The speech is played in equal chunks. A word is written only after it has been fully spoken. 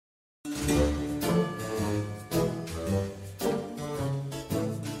Welcome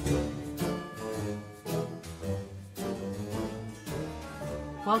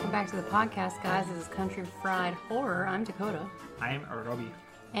back to the podcast, guys. This is Country Fried Horror. I'm Dakota. I'm Robbie.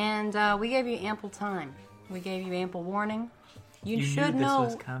 And we gave you ample time. We gave you ample warning. You should knew know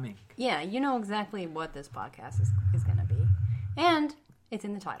this was coming. Yeah, you know exactly what this podcast is going to be. And it's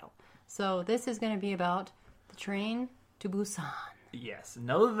in the title. So this is going to be about the train to Busan. Yes,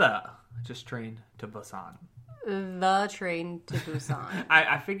 just train to Busan. The train to Busan.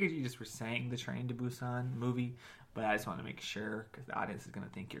 I figured you just were saying the train to Busan movie, but I just want to make sure because the audience is going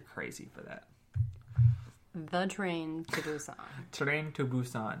to think you're crazy for that. The train to Busan. Train to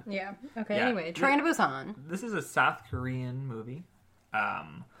Busan. Yeah. Okay. Yeah. Anyway, Train to Busan. This is a South Korean movie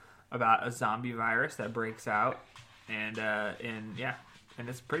about a zombie virus that breaks out, and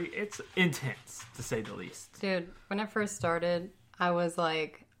it's intense to say the least. Dude, when it first started, I was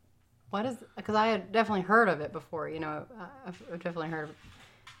like, "What is?" Because I had definitely heard of it before. You know, I've definitely heard of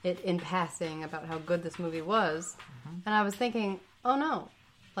it in passing about how good this movie was, and I was thinking, "Oh no."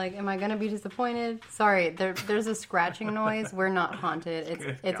 Like, am I going to be disappointed? Sorry, there's a scratching noise. We're not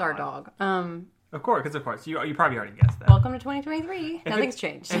haunted. It's our dog. Of course. You probably already guessed that. Welcome to 2023. Nothing's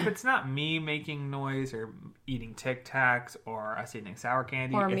changed. If it's not me making noise or eating Tic Tacs or us eating sour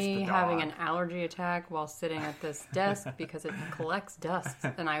candy, or it's me the dog. having an allergy attack while sitting at this desk because it collects dust.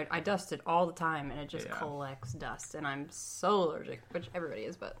 And I dust it all the time, and it just collects dust. And I'm so allergic, which everybody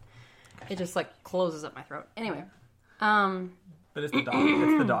is, but it just, like, closes up my throat. Anyway. But it's the dog.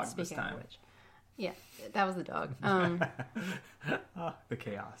 It's the dog this time. Of which, yeah, that was the dog. The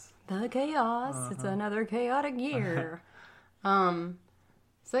chaos. The chaos. Uh-huh. It's another chaotic year. So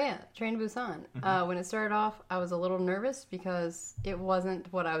yeah, Train to Busan. When it started off, I was a little nervous because it wasn't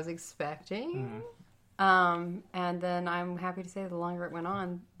what I was expecting. And then I'm happy to say the longer it went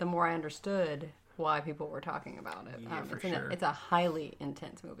on, the more I understood why people were talking about it. Yeah, it's a highly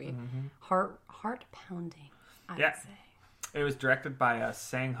intense movie. Heart pounding, I would say. It was directed by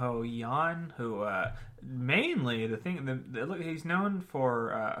Sang-ho Yeon, who mainly he's known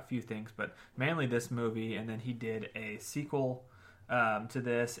for a few things, but mainly this movie, and then he did a sequel to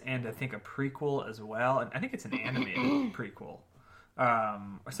this, and I think a prequel as well, and I think it's an animated prequel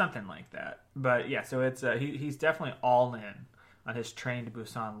or something like that. But yeah, so it's he's definitely all in on his Train to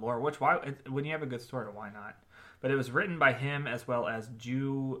Busan lore. When you have a good story, why not? But it was written by him as well as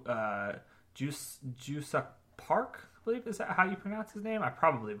Ju Suk Park. I believe, is that how you pronounce his name? I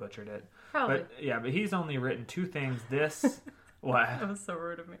probably butchered it. Probably. But he's only written two things. This, what? That was so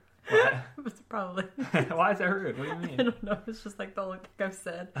rude of me. What? It was probably. Why is that rude? What do you mean? I don't know. It's just like the look I've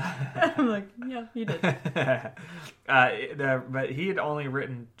said. I'm like, yeah, you did. But he had only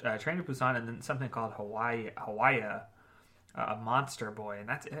written Train to Busan and then something called Hawaii, a Monster Boy, and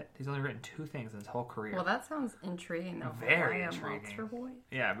that's it. He's only written two things in his whole career. Well, that sounds intriguing, though. Very intriguing. Monster Boy?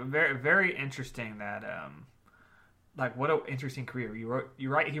 Yeah, but very, very interesting that... Like, what an interesting career. He wrote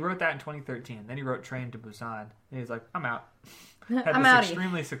that in 2013. Then he wrote Train to Busan. And he's like, I'm out. Had I'm this outie.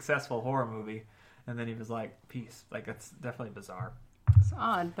 extremely successble horror movie. And then he was like, peace. Like, that's definitely bizarre. It's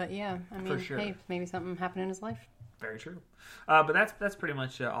odd, but yeah. I mean, For sure. Hey, maybe something happened in his life. Very true. But that's pretty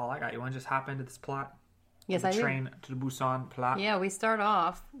much all I got. You want to just hop into this plot? Yes, I do. Train to Busan plot? Yeah, we start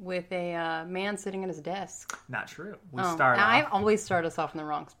off with a man sitting at his desk. Not true. I always start us off in the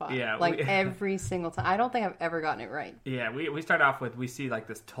wrong spot. Yeah. Every single time. I don't think I've ever gotten it right. Yeah, we start off with, we see like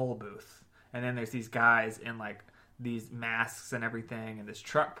this toll booth. And then there's these guys in like these masks and everything, and this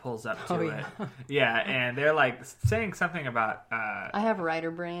truck pulls up to it. Yeah, and they're like saying something about... I have writer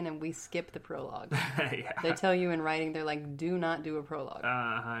brain, and we skip the prologue. Yeah. They tell you in writing, they're like, do not do a prologue.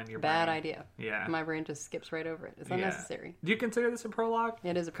 Bad idea. Yeah. My brain just skips right over it. It's unnecessary. Do you consider this a prologue?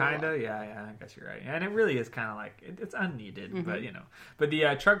 It is a prologue. Kinda, yeah, I guess you're right. And it really is kind of like, it's unneeded, but you know. But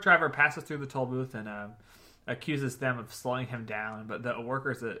the truck driver passes through the toll booth and accuses them of slowing him down, but the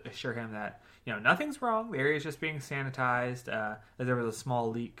workers assure him that, you know, nothing's wrong. The area is just being sanitized, as there was a small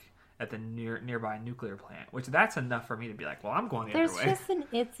leak at the nearby nuclear plant, which that's enough for me to be like, well, I'm going the other way. There's just an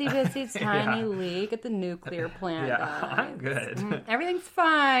itsy-bitsy tiny leak at the nuclear plant, guys. I'm good. Everything's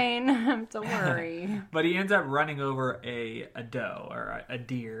fine. Don't worry. But he ends up running over a doe or a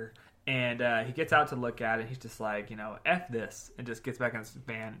deer, and he gets out to look at it. He's just like, you know, F this, and just gets back in his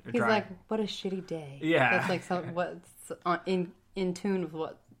van. He's like, what a shitty day. Yeah. That's like what's in tune with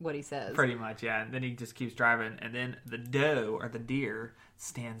what he says. Pretty much, yeah. And then he just keeps driving, and then the doe or the deer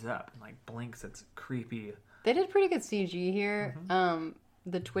stands up and like blinks. It's creepy. They did pretty good CG here.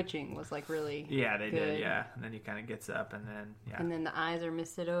 The twitching was like really they good. did, yeah. And then he kind of gets up, and then and then the eyes are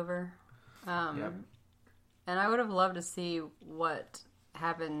misted over. Yep. And I would have loved to see what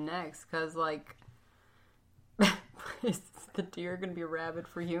happen next? Because, like, is the deer going to be rabid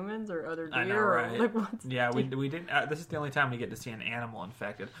for humans or other deer? I know, right? Or, like, what's we didn't. This is the only time we get to see an animal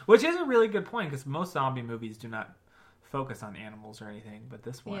infected, which is a really good point because most zombie movies do not focus on animals or anything. But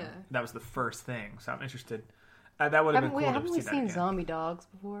this one, that was the first thing, so I'm interested. That would have been cool. Haven't we seen zombie dogs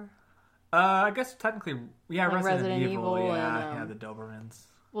before? I guess technically, like Resident Evil, yeah, the Dobermans.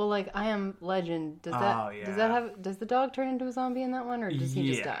 Well, like I Am Legend, does the dog turn into a zombie in that one, or does he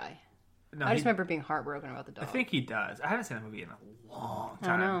just die? No, I just remember being heartbroken about the dog. I think he does. I haven't seen that movie in a long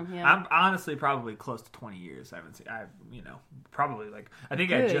time. I know, yeah. I'm honestly probably close to 20 years. I haven't seen. Probably like I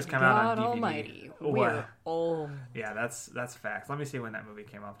think it just came out on DVD. Almighty, we're old. Yeah, that's facts. Let me see when that movie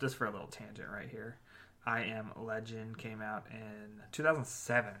came out. Just for a little tangent right here. I Am Legend came out in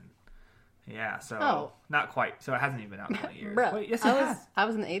 2007. Yeah, so not quite. So it hasn't even been out in 20 years. Bro, wait, yes, it has. I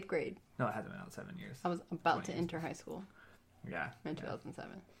was in the 8th grade. No, it hasn't been out in 7 years. I was about to enter high school. Yeah. In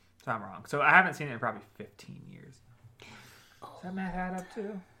 2007. So I'm wrong. So I haven't seen it in probably 15 years. Does that math add up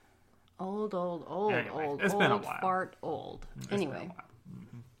too? Old. Anyway, it's been a while. Fart old. Anyway.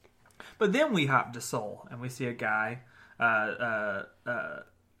 Mm-hmm. But then we hop to Seoul and we see a guy.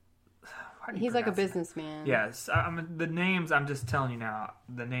 He's like a businessman. Yes. The names, I'm just telling you now,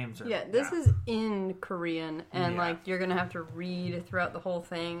 the names are... Yeah, this is in Korean, and like you're going to have to read throughout the whole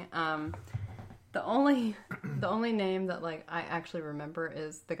thing. The only name that like I actually remember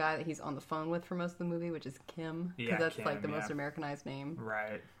is the guy that he's on the phone with for most of the movie, which is Kim, because that's Kim, like the most Americanized name.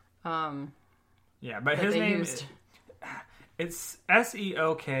 Right. Yeah, but his name is... It's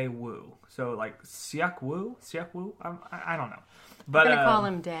Seok Woo. So like Seok Woo? I don't know. But, I'm going to call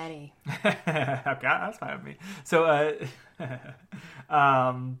him Daddy. Okay, that's fine with me. So,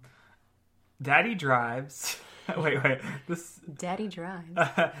 Daddy drives. wait. Daddy drives.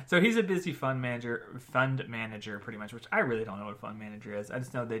 So he's a busy fund manager, pretty much, which I really don't know what a fund manager is. I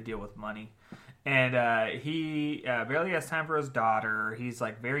just know they deal with money. And he barely has time for his daughter. He's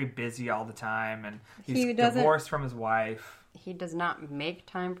like very busy all the time, and he's divorced from his wife. He does not make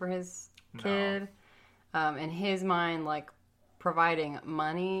time for his kid. In his mind, like, providing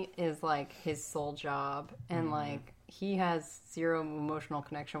money is like his sole job, and like he has zero emotional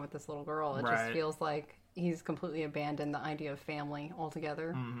connection with this little girl. It just feels like he's completely abandoned the idea of family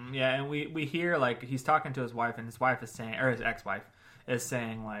altogether. Yeah, and we hear like he's talking to his wife, and his wife is saying, or his ex-wife is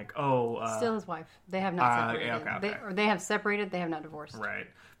saying like, still his wife. They have not separated. Okay. They have separated. They have not divorced. Right.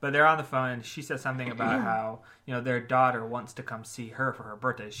 But they're on the phone, and she says something about how, their daughter wants to come see her for her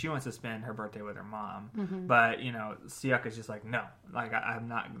birthday. She wants to spend her birthday with her mom. But, Seok is just like, no, like, I'm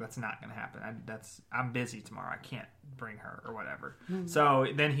not, that's not going to happen. I'm busy tomorrow. I can't bring her or whatever. So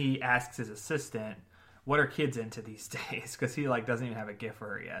then he asks his assistant, what are kids into these days? Because he, like, doesn't even have a gift for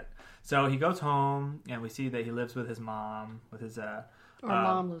her yet. So he goes home, and we see that he lives with his mom, with his, or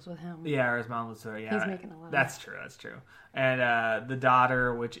mom lives with him. Yeah, or his mom lives with her. Yeah, he's making a lot. That's true. And the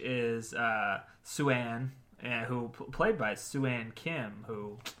daughter, which is Suan, who played by Suan Kim,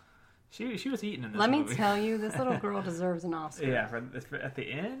 who she was eating in this movie. Let me tell you, this little girl deserves an Oscar. Yeah, at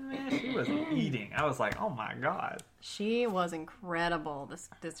the end, man, she was eating. I was like, oh my god, she was incredible.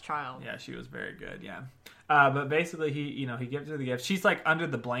 This child. Yeah, she was very good. Yeah, but basically, he gives her the gift. She's like under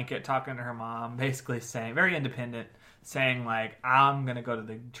the blanket talking to her mom, basically saying, very independent. Saying like, I'm gonna go to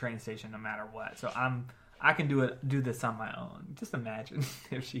the train station no matter what, so I can do this on my own. Just imagine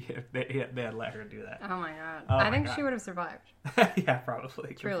if they had let her do that. Oh my god! I think she would have survived. Yeah,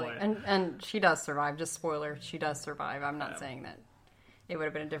 probably. Truly, and she does survive. Just spoiler, she does survive. I'm not saying that it would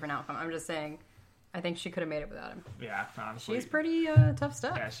have been a different outcome. I'm just saying, I think she could have made it without him. Yeah, honestly, she's pretty tough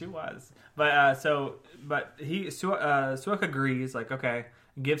stuff. Yeah, she was. But Suok agrees. Like, okay,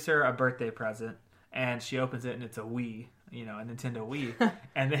 gives her a birthday present. And she opens it, and it's a Wii, a Nintendo Wii.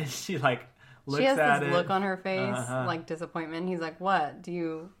 And then she, like, looks at it. She has this look on her face, like disappointment. He's like, what? Do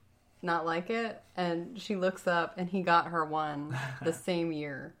you not like it? And she looks up, and he got her one the same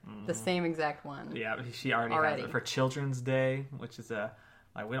year. The same exact one. Yeah, she already has it for Children's Day, which is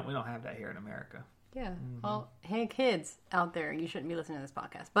we don't have that here in America. Yeah. Well, hey, kids out there, you shouldn't be listening to this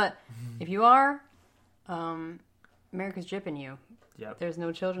podcast. But if you are, America's gypping you. Yep. There's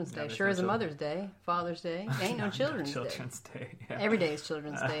no Children's Day. Sure is a Mother's Day, Father's Day. Ain't no Children's Day. Day. Yeah. Every day is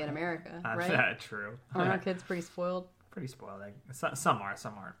Children's Day in America, right? That's true. Aren't our kids pretty spoiled? Pretty spoiled. Some are,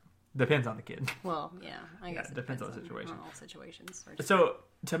 some aren't. Depends on the kid. Well, yeah, I guess it depends on the situation. All situations. So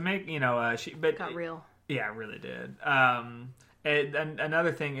to make she got real. Yeah, it really did. And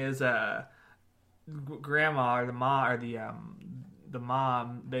another thing is, grandma or the the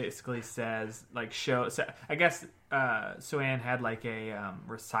mom basically says like so I guess Suan had like a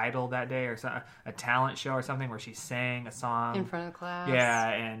recital that day or a talent show or something where she sang a song in front of the class. Yeah,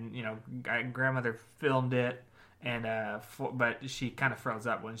 and grandmother filmed it, and but she kind of froze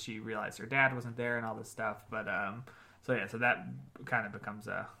up when she realized her dad wasn't there and all this stuff. But so that kind of becomes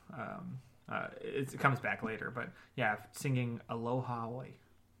it comes back later. But yeah, singing Aloha Hawaii.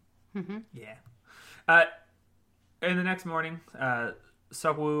 Mm-hmm. Yeah. And the next morning,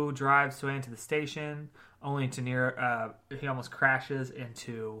 Seok-woo drives Suan to the station, only to he almost crashes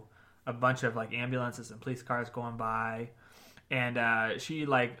into a bunch of like ambulances and police cars going by, and she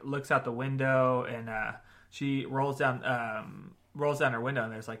like looks out the window and she rolls down her window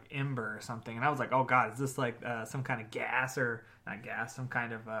and there's like ember or something, and I was like, oh god, is this like some kind of gas or not gas, some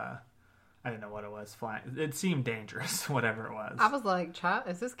kind of I didn't know what it was flying. It seemed dangerous, whatever it was. I was like, child,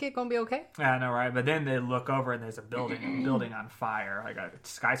 is this kid gonna be okay? I know, right? But then they look over and there's a building on fire, like a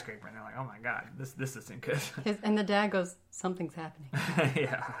skyscraper, and they're like, oh my god, this isn't good. And the dad goes, something's happening.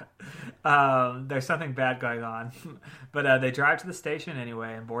 Yeah. There's something bad going on. But they drive to the station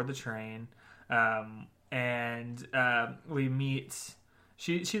anyway and board the train. And we meet...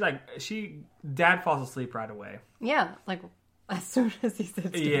 Dad falls asleep right away. Yeah, like... as soon as he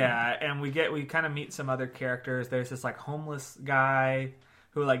sits down. Yeah, and we kind of meet some other characters. There's this like homeless guy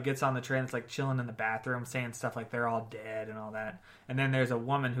who like gets on the train, it's like chilling in the bathroom, saying stuff like they're all dead and all that. And then there's a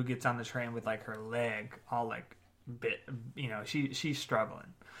woman who gets on the train with like her leg all like bit, she's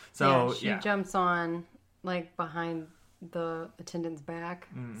struggling. So she jumps on like behind the attendant's back,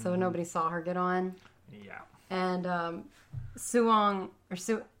 so nobody saw her get on. Yeah. And Suan,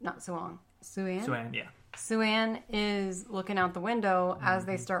 yeah. Suan is looking out the window as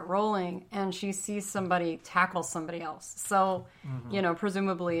they start rolling, and she sees somebody tackle somebody else. So,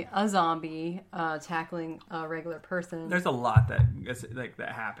 presumably a zombie tackling a regular person. There's a lot that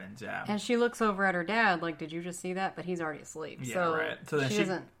happens, yeah. And she looks over at her dad, like, "Did you just see that?" But he's already asleep. Yeah, so right. So then she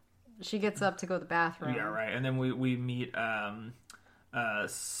doesn't. She gets up to go to the bathroom. Yeah, right. And then we meet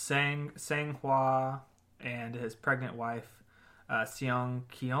Sang-hwa and his pregnant wife, Seong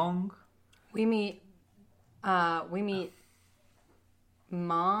Kyung. We meet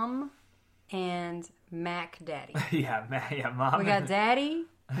Mom and Mac Daddy. Mom. We got Daddy,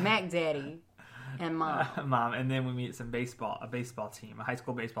 Mac Daddy, and Mom. Mom, and then we meet a baseball team, a high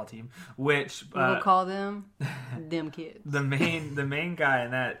school baseball team, which we'll call them kids. The main guy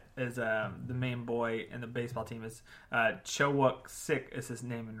in that is the main boy in the baseball team is Cho Wook-sik is his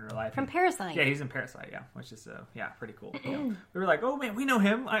name in real life. From Parasite. Yeah, he's in Parasite. Yeah, which is pretty cool. We were like, oh man, we know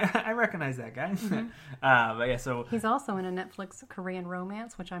him. I recognize that guy. Mm-hmm. But yeah, so he's also in a Netflix Korean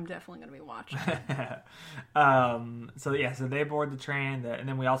romance, which I'm definitely going to be watching. So they board the train, and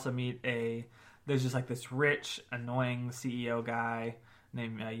then we also meet there's just like this rich, annoying CEO guy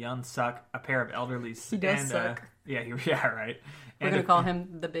named Yun Suk, a pair of elderly... He does suck. Yeah, right. We're going to call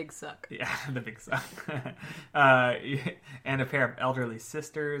him the Big Suck. Yeah, the Big Suck. And a pair of elderly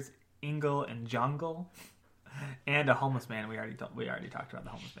sisters, Ingle and Jungle, and a homeless man. We already talked about the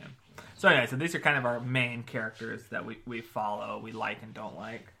homeless man. So anyway, so these are kind of our main characters that we follow, we like and don't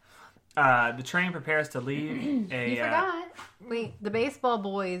like. The train prepares to leave. You forgot. Wait, the baseball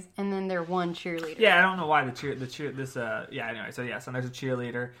boys, and then their one cheerleader. Yeah, I don't know why anyway, so there's a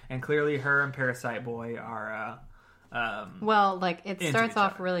cheerleader, and clearly her and Parasite Boy are well, like, it starts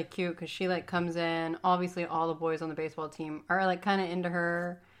off really cute because she like comes in. Obviously, all the boys on the baseball team are like kind of into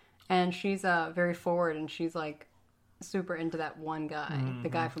her, and she's very forward, and she's like super into that one guy, the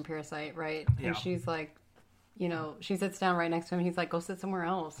guy from Parasite, right? Yeah. And she's like, she sits down right next to him. He's like, "Go sit somewhere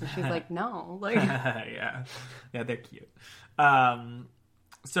else," and she's like, "No." Like, yeah, they're cute.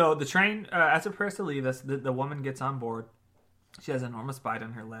 So the train, as it prepares to leave us, the woman gets on board. She has an enormous bite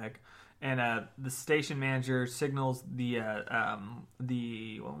on her leg, and the station manager signals the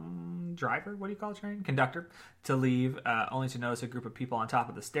driver, what do you call a train? Conductor, to leave, only to notice a group of people on top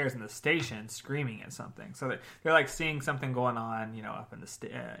of the stairs in the station screaming at something. So they're like seeing something going on, up in the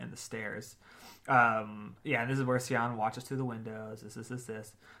stairs. And this is where Sion watches through the windows.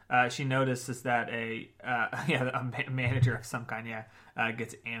 This. She notices that a manager of some kind,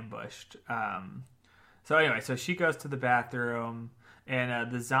 gets ambushed. So she goes to the bathroom,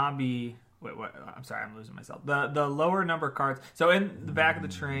 and the zombie. Wait, what? I'm sorry, I'm losing myself. The lower number cards. So in the back of the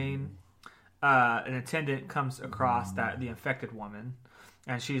train, an attendant comes across the infected woman,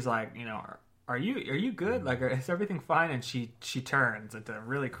 and she's like, are you good? Like, is everything fine? And she turns into a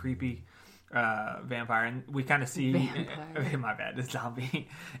really creepy vampire, and we kind of see my bad, the zombie,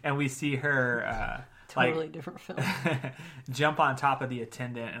 and we see her Totally different film. jump on top of the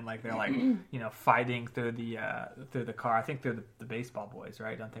attendant and like they're like fighting through the car. I think they're the baseball boys,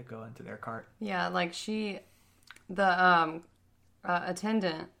 right? Don't they go into their cart? Yeah, like the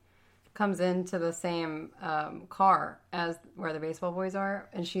attendant comes into the same car as where the baseball boys are,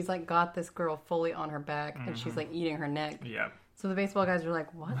 and she's like got this girl fully on her back, and she's like eating her neck. Yeah. So the baseball guys are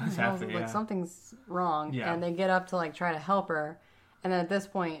like, "What the hell? Like something's wrong." Yeah. And they get up to like try to help her, and then at this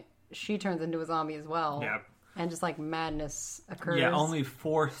point, she turns into a zombie as well. Yeah. And just like madness occurs. Yeah. Only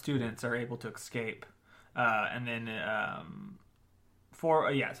 4 students are able to escape, and then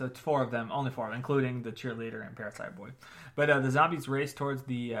so it's 4 of them, only 4 of them, including the cheerleader and Parasite Boy. But the zombies race towards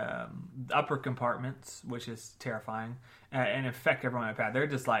the upper compartments, which is terrifying, and infect everyone in the path. They're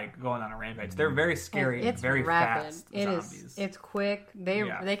just like going on a rampage. They're very scary and very rapid. fast zombies. It's quick.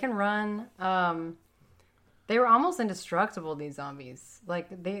 They can run. They were almost indestructible, these zombies.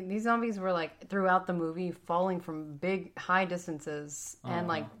 Like, these zombies were, like, throughout the movie, falling from big, high distances and,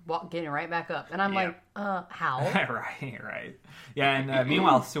 like, getting right back up. And I'm like, how? Right. Yeah, and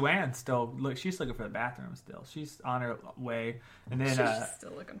meanwhile, Sue-Ann she's looking for the bathroom still. She's on her way. And then she's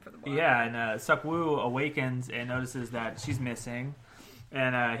still looking for the bathroom. Yeah, and Suk-woo awakens and notices that she's missing.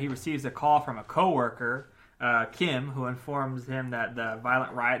 And he receives a call from a coworker, Kim, who informs him that the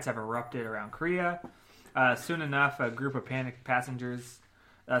violent riots have erupted around Korea. Soon enough, a group of panicked passengers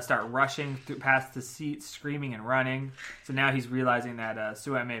start rushing past the seats, screaming and running. So now he's realizing that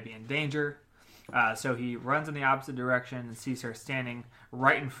Sue-Ann may be in danger. So he runs in the opposite direction and sees her standing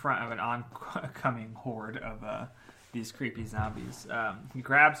right in front of an oncoming horde of these creepy zombies. He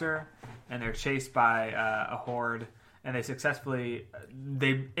grabs her, and they're chased by a horde. And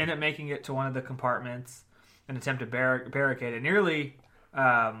they end up making it to one of the compartments and attempt to barricade it, nearly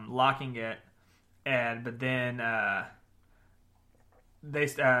locking it. But then Mac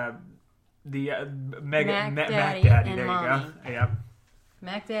Daddy, there Mommy. you go. Yep.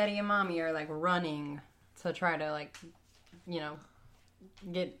 Mac Daddy and Mommy are like running to try to like,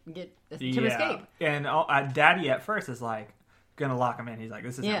 get to escape. And Daddy at first is like gonna lock him in. He's like,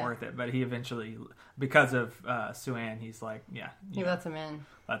 this isn't worth it. But he eventually, because of Sue-Ann, he's like, he lets him in.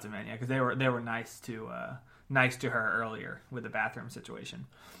 Lets him in, because they were nice to her earlier with the bathroom situation.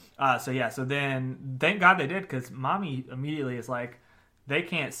 So then thank God they did, because Mommy immediately is like, they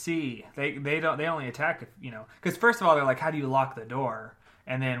can't see. They only attack if, because first of all, they're like, how do you lock the door?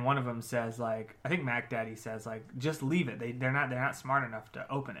 And then one of them says, like, I think Mac Daddy says, like, just leave it. They're not smart enough to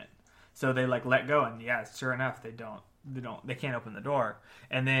open it. So they like let go, and sure enough, they can't open the door.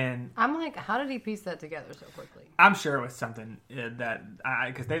 And then I'm like, how did he piece that together so quickly? I'm sure it was something that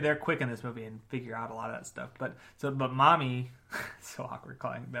because they're quick in this movie and figure out a lot of that stuff. But Mommy, so awkward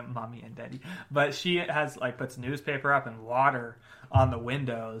calling them Mommy and Daddy. But she has puts newspaper up and water on the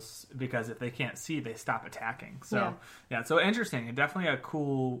windows, because if they can't see, they stop attacking. So so interesting, and definitely a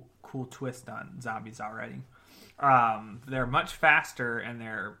cool twist on zombies already. They're much faster and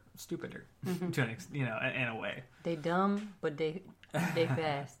they're stupider, in a way. They dumb, but they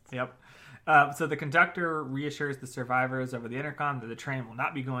fast. Yep. So the conductor reassures the survivors over the intercom that the train will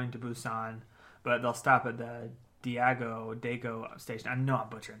not be going to Busan, but they'll stop at the Dago station. I know I'm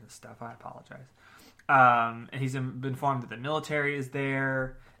butchering this stuff. I apologize. And he's been informed that the military is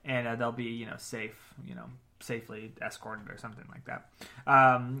there, and they'll be, safe, safely escorted or something like that.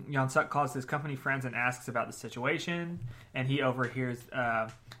 Yeon-suk calls his company friends and asks about the situation, and he overhears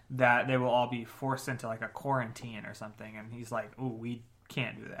that they will all be forced into a quarantine or something, and he's like, "Ooh, we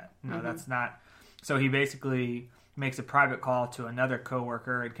can't do that. No, that's not." So he basically makes a private call to another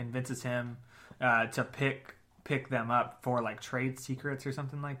coworker and convinces him to pick them up for trade secrets or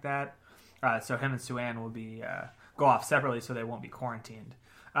something like that. So him and Sue-Ann will be go off separately, so they won't be quarantined.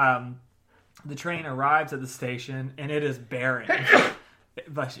 The train arrives at the station, and it is barren.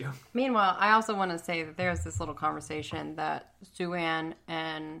 Bless you. Meanwhile, I also want to say that there's this little conversation that Sue-Ann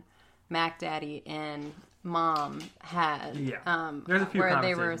and Mac Daddy and Mom had. Yeah. There's a few where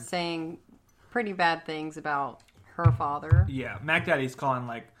they were saying pretty bad things about her father. Yeah. Mac Daddy's calling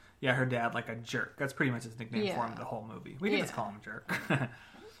her dad a jerk. That's pretty much his nickname for him the whole movie. We can just call him jerk.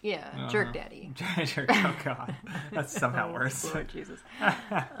 Yeah, Jerk Daddy. Jerk. Oh God, that's somehow worse. Lord Jesus.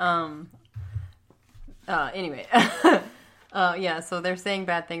 Anyway, so they're saying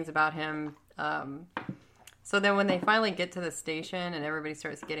bad things about him. So then when they finally get to the station and everybody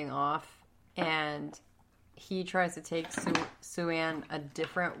starts getting off, and he tries to take Sue-Ann a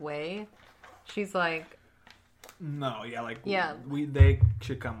different way, she's like, "No, they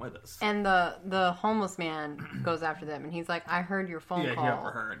should come with us." And the homeless man goes after them, and he's like, "I heard your phone call. Yeah, he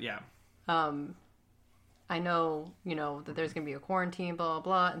overheard. Yeah. I know, that there's gonna be a quarantine, blah blah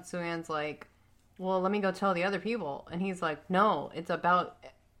blah." And Sue-Ann's like, well, let me go tell the other people. And he's like, no, it's about,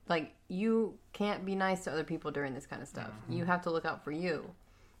 like, you can't be nice to other people during this kind of stuff. Mm-hmm. You have to look out for you.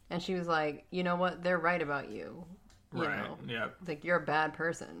 And she was like, you know what? They're right about you. You know? Yep. Like, you're a bad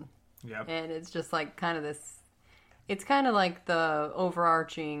person. Yep. And it's just like kind of this, it's kind of like the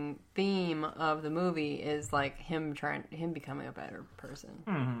overarching theme of the movie is like him becoming a better person.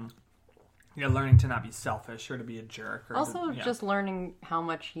 Mm-hmm. Yeah, learning to not be selfish or to be a jerk. Or also, just learning how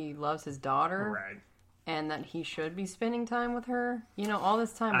much he loves his daughter. Right. And that he should be spending time with her. You know, all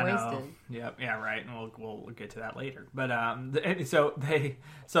this time wasted. Yep. Yeah. Right. And we'll get to that later. But all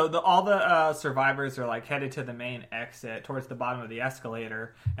the survivors are like headed to the main exit towards the bottom of the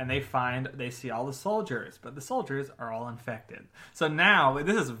escalator, and they see all the soldiers, but the soldiers are all infected. So now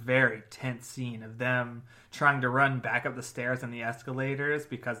this is a very tense scene of them trying to run back up the stairs and the escalators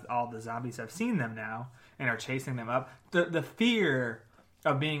because all the zombies have seen them now and are chasing them up. The fear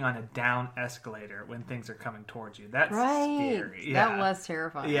of being on a down escalator when things are coming towards you. That's scary. Yeah. That was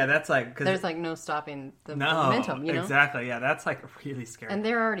terrifying. Yeah, that's like... There's like no stopping the momentum, you know? Exactly. Yeah, that's like really scary. And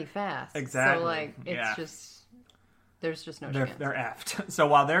they're already fast. Exactly. So like, it's just... There's just no chance. They're effed. So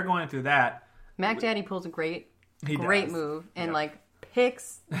while they're going through that... Mac Daddy pulls a great move and like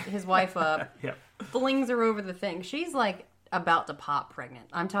picks his wife up, flings her over the thing. She's like about to pop pregnant.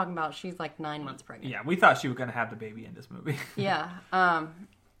 I'm talking about she's like 9 months pregnant. Yeah, we thought she was going to have the baby in this movie. Yeah.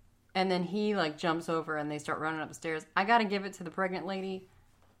 And then he like jumps over and they start running up the stairs. I got to give it to the pregnant lady.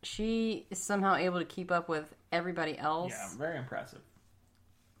 She is somehow able to keep up with everybody else. Yeah, very impressive.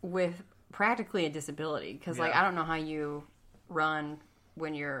 With practically a disability. Because like, I don't know how you run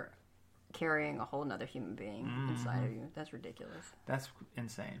when you're carrying a whole nother human being inside of you. That's ridiculous. That's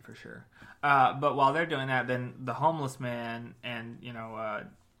insane for sure. But while they're doing that, then the homeless man and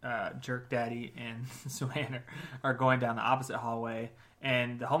Jerk Daddy and Suan are going down the opposite hallway,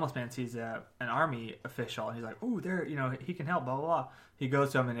 and the homeless man sees an army official, and he's like, "Ooh, there, he can help." Blah blah blah. He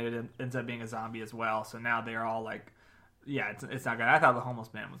goes to him, and it ends up being a zombie as well. So now they're all like, "Yeah, it's not good." I thought the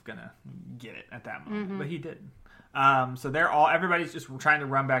homeless man was gonna get it at that moment, but he didn't. So everybody's just trying to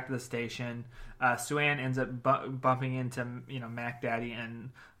run back to the station. Suan ends up bumping into, Mac Daddy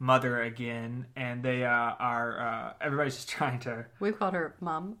and Mother again, and they everybody's just trying to... We've called her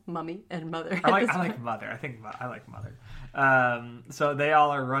Mom, Mummy, and Mother. I like Mother. I like Mother. So they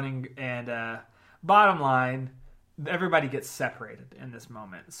all are running, and bottom line, everybody gets separated in this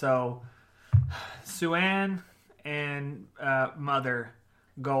moment. So Suan and Mother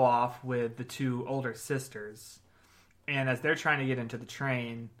go off with the two older sisters. And as they're trying to get into the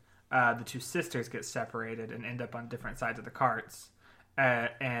train, the two sisters get separated and end up on different sides of the carts.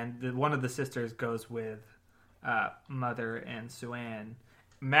 And one of the sisters goes with Mother and Suan.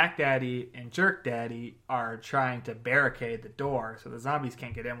 Mac Daddy and Jerk Daddy are trying to barricade the door so the zombies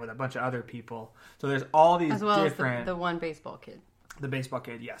can't get in with a bunch of other people. So there's all these as well different... as the one baseball kid. The baseball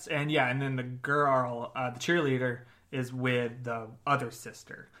kid, yes. And and then the girl, the cheerleader, is with the other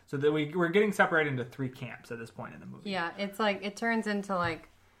sister. So that we're getting separated into 3 camps at this point in the movie. Yeah, it's like it turns into like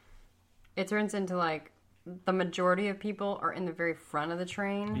the majority of people are in the very front of the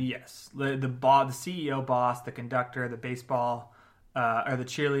train. Yes, the CEO boss, the conductor, the baseball, or the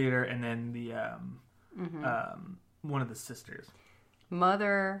cheerleader, and then the one of the sisters,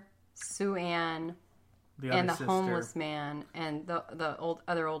 Mother, Suan, and the sister. Homeless man and the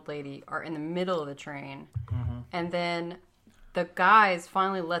other old lady are in the middle of the train, and then the guys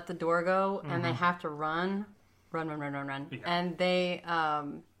finally let the door go, and they have to run, yeah. And they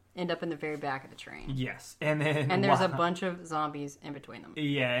end up in the very back of the train. Yes, and there's a bunch of zombies in between them.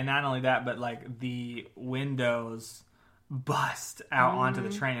 Yeah, and not only that, but like the windows bust out onto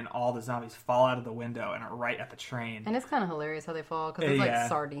the train, and all the zombies fall out of the window and are right at the train. And it's kind of hilarious how they fall because it's like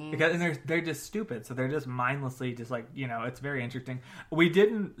sardines. And they're just stupid, so they're just mindlessly just like, it's very interesting. We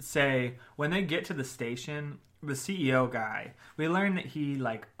didn't say when they get to the station, the CEO guy, we learn that he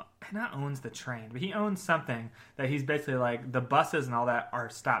like not owns the train, but he owns something that he's basically like the buses and all that are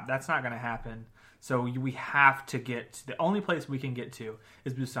stopped. That's not going to happen. So we have to get to the only place we can get to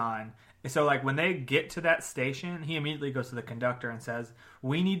is Busan. So like when they get to that station, he immediately goes to the conductor and says,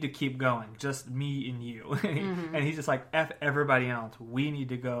 "We need to keep going, just me and you." And he's just like, "F everybody else. We need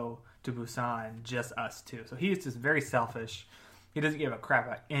to go to Busan, just us two." So he's just very selfish. He doesn't give a crap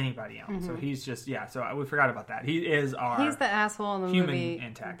about anybody else. So he's just, so we forgot about that. He's the asshole in the movie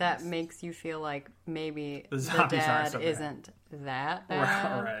antagonist that makes you feel like maybe the dad isn't that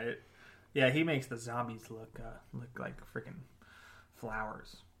bad. Right. Yeah, he makes the zombies look like freaking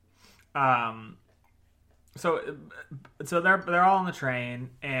flowers. So they're all on the train,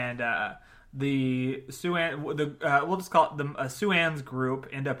 and the Suan, we'll just call it the Suan's group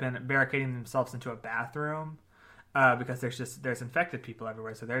end up barricading themselves into a bathroom because there's infected people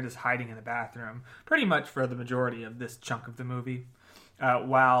everywhere, so they're just hiding in the bathroom pretty much for the majority of this chunk of the movie,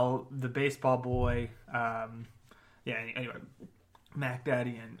 while the baseball boy, anyway. Mac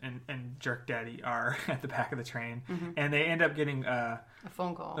Daddy and Jerk Daddy are at the back of the train, and they end up getting a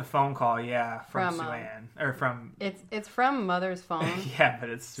phone call. From Suan, or from it's from Mother's phone. Yeah, but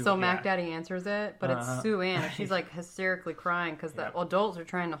it's so Mac Daddy answers it, but it's Suan. She's like hysterically crying because the adults are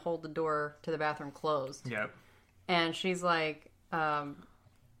trying to hold the door to the bathroom closed. Yep. And she's like, we're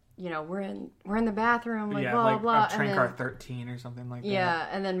in the bathroom, like blah like blah. Train car 13 or something like that. Yeah,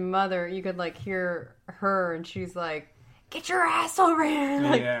 and then Mother, you could like hear her, and she's like, "Get your ass over here!"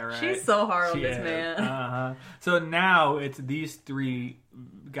 Like, yeah, right. She's so hard on this man. So now it's these three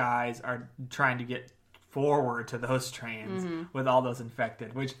guys are trying to get forward to those trains with all those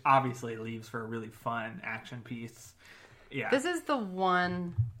infected, which obviously leaves for a really fun action piece. Yeah, this is the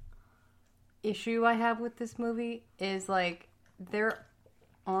one issue I have with this movie is like there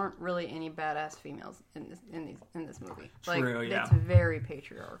aren't really any badass females in this movie. True, like, yeah. It's very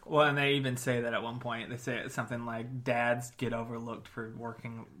patriarchal. Well, and they even say that at one point. They say something like, "Dads get overlooked for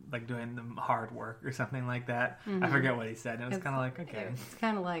working, like doing the hard work," or something like that. I forget what he said. It was kind of like, okay. It's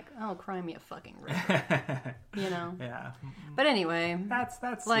kind of like, oh, cry me a fucking river. Yeah. But anyway.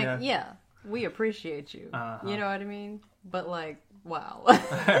 That's like, we appreciate you. You know what I mean? But like, wow.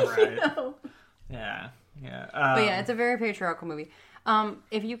 Right. Yeah. But yeah, it's a very patriarchal movie.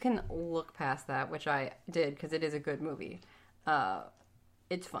 If you can look past that, which I did because it is a good movie,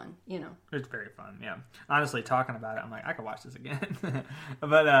 it's fun, It's very fun, yeah. Honestly, talking about it, I'm like, I could watch this again.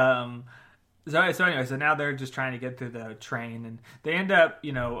 But so anyway, so now they're just trying to get through the train, and they end up,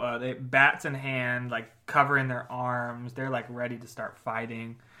 they bats in hand, like covering their arms. They're like ready to start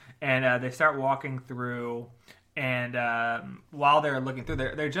fighting, and they start walking through. And while they're looking through,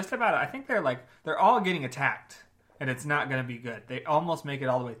 they're just about. I think they're all getting attacked. And it's not going to be good. They almost make it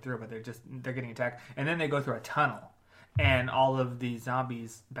all the way through, but they're getting attacked. And then they go through a tunnel, and all of the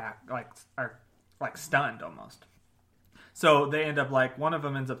zombies are stunned almost. So they end up one of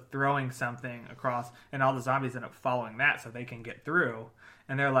them ends up throwing something across, and all the zombies end up following that so they can get through.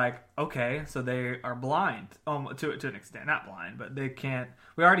 And they're like, okay, so they are blind to an extent, not blind, but they can't.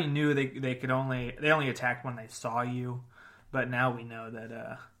 We already knew they only attacked when they saw you, but now we know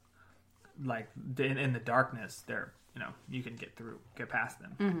that. In the darkness, they're you can get past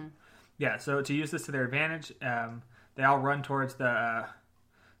them. Yeah. So to use this to their advantage, they all run towards the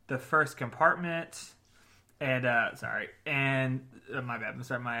first compartment, and my bad. I'm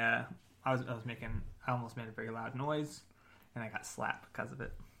sorry. I almost made a very loud noise, and I got slapped because of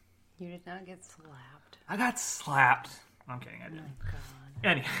it. You did not get slapped. I got slapped. I'm kidding. I didn't. Oh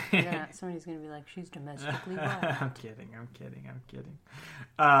my God. Anyway, somebody's gonna be like, she's domestically violent. I'm kidding.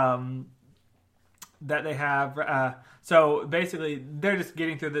 That they have, so basically they're just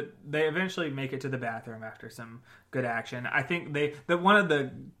getting through they eventually make it to the bathroom after some good action. I think one of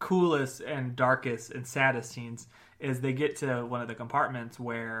the coolest and darkest and saddest scenes is they get to one of the compartments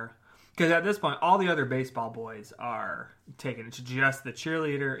where, because at this point all the other baseball boys are taken. It's just the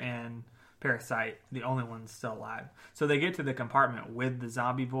cheerleader and Parasite, the only ones still alive. So they get to the compartment with the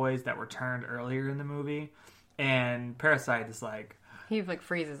zombie boys that were turned earlier in the movie, and Parasite is like, he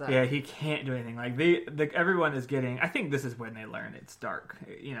freezes up. Yeah, he can't do anything. Everyone is getting. I think this is when they learn it's dark.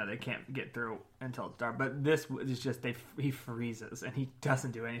 They can't get through until it's dark. But this is just he freezes and he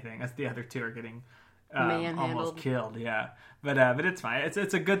doesn't do anything. As the other two are getting almost killed. Yeah, but it's fine.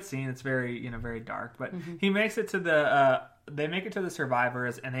 It's a good scene. It's very very dark. But he makes it to they make it to the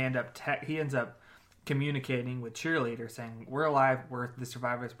survivors, and they he ends up communicating with Cheerleader saying, "We're alive. We're the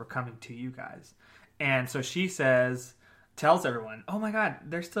survivors. We're coming to you guys." And so she tells everyone, "Oh my God,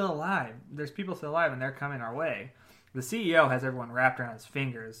 they're still alive. There's people still alive, and they're coming our way." The CEO has everyone wrapped around his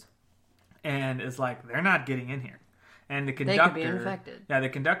fingers, and is like, "They're not getting in here." And the conductor, they could be infected. Yeah, the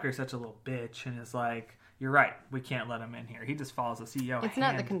conductor is such a little bitch, and is like, "You're right. We can't let them in here." He just follows the CEO. It's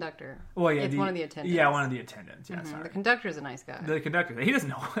not the conductor. Well, yeah, it's one of the attendants. Yeah, one of the attendants. Yeah, sorry. The conductor's a nice guy. The conductor, he doesn't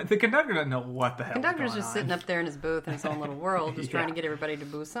know. The conductor doesn't know what the hell. The conductor's just sitting up there in his booth in his own little world, just trying to get everybody to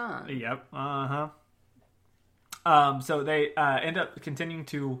Busan. Yep. So they end up continuing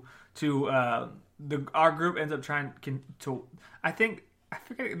to our group ends up trying to. I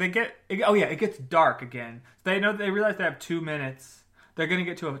forget. It gets dark again. They realize they have 2 minutes. They're going to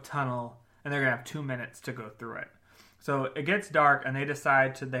get to a tunnel, and they're going to have 2 minutes to go through it. So it gets dark, and they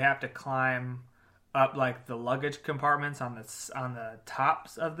decide they have to climb up the luggage compartments on the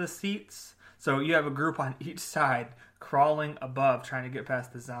tops of the seats. So you have a group on each side crawling above, trying to get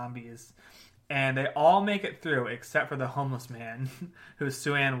past the zombies. And they all make it through except for the homeless man, who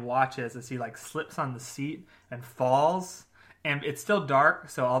Sue-Ann watches as he like slips on the seat and falls. And it's still dark,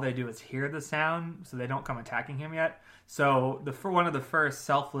 so all they do is hear the sound, so they don't come attacking him yet. So one of the first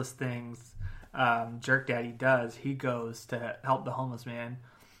selfless things Jerk Daddy does, he goes to help the homeless man,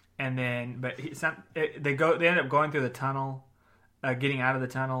 and then they end up going through the tunnel, getting out of the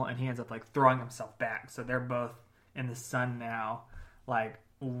tunnel, and he ends up like throwing himself back. So they're both in the sun now, like,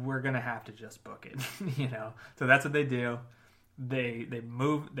 we're gonna have to just book it, you know. So that's what they do. They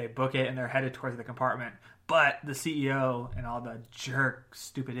book it, and they're headed towards the compartment. But the CEO and all the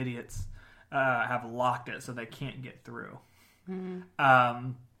stupid idiots have locked it, so they can't get through.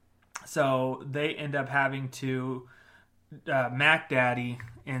 Mm-hmm. So they end up having to. Mac Daddy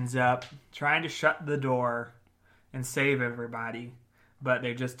ends up trying to shut the door and save everybody, but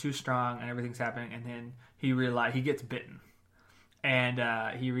they're just too strong, and everything's happening. And then he gets bitten. And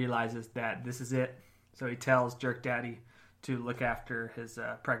he realizes that this is it. So he tells Jerk Daddy to look after his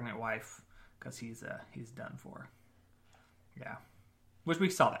pregnant wife because he's done for. Yeah. Which we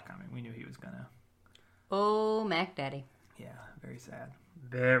saw that coming. We knew he was going to. Oh, Mac Daddy. Yeah, very sad.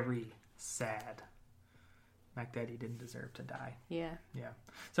 Very sad. Mac Daddy didn't deserve to die. Yeah. Yeah.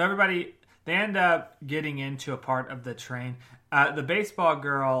 So everybody, they end up getting into a part of the train. The baseball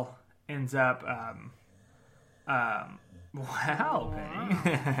girl ends up... Wow,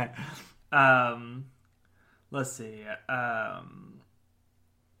 Penny. Let's see.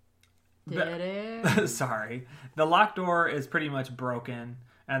 Did it? Sorry. The locked door is pretty much broken,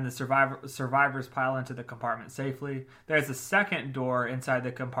 and the survivors pile into the compartment safely. There's a second door inside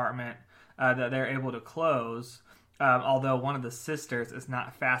the compartment that they're able to close, although one of the sisters is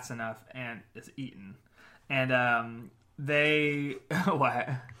not fast enough and is eaten. And they... What?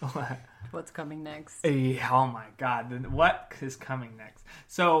 What's coming next? Oh my God. What is coming next?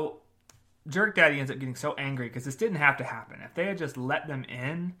 So, Jerk Daddy ends up getting so angry because this didn't have to happen. If they had just let them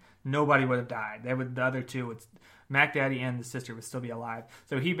in, nobody would have died. The other two, Mac Daddy and the sister would still be alive.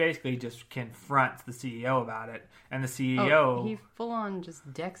 So he basically just confronts the CEO about it. And the CEO... he full on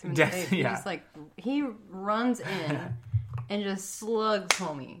just decks him in the face. Yeah. He runs in and just slugs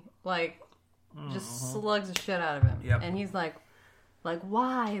homie. Like, just slugs the shit out of him. Yep. And he's like,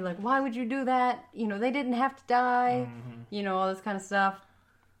 why? Like, why would you do that? You know, they didn't have to die. Mm-hmm. You know, all this kind of stuff.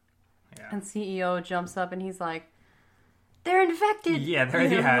 Yeah. And CEO jumps up and he's like, they're infected. Yeah,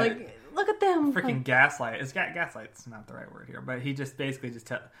 like, look at them. Freaking gaslight. Gaslight's not the right word here, but he just basically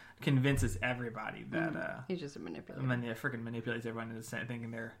convinces everybody that... he's just a manipulator. Freaking manipulates everyone into thinking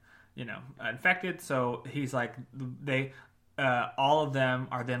they're, infected. So he's like, all of them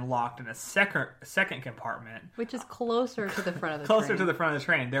are then locked in a second compartment, which is closer to the front of the train. Closer to the front of the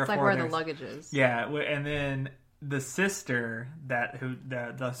train. Therefore, it's like where the luggage is. Yeah, and then the sister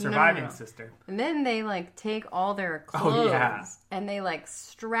the surviving sister. And then they take all their clothes and they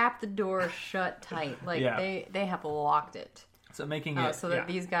strap the door shut tight. They have locked it. So making it so that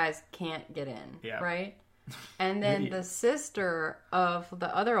these guys can't get in. Yeah. Right? And then the sister of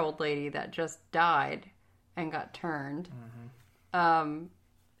the other old lady that just died and got turned,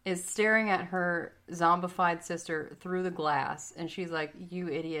 is staring at her zombified sister through the glass, and she's like, "You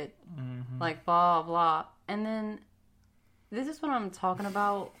idiot!" Like blah blah. And then this is what I'm talking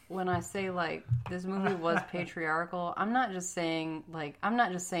about when I say this movie was patriarchal. I'm not just saying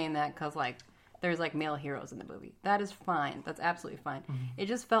that because there's male heroes in the movie. That is fine. That's absolutely fine. It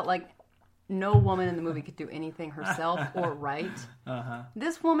just felt like no woman in the movie could do anything herself or right.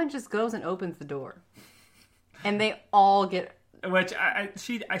 This woman just goes and opens the door. And they all get... Which,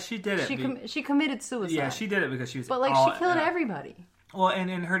 she did it. She committed suicide. Yeah, she did it because she was... But, she killed everybody. Well, and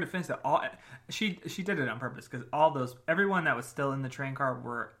in her defense, she did it on purpose. Because everyone that was still in the train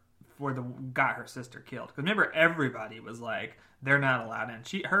car got her sister killed. Because remember, everybody was like, they're not allowed in.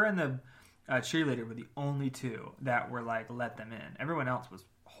 Her and the cheerleader were the only two that were let them in. Everyone else was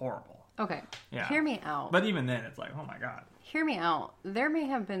horrible. Okay. Yeah. Hear me out. But even then, it's oh my God. Hear me out. There may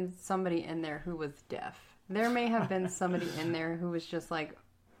have been somebody in there who was deaf. There may have been somebody in there who was just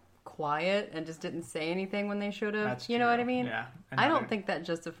quiet and just didn't say anything when they should have. That's you know true. what I mean? Yeah. I don't think that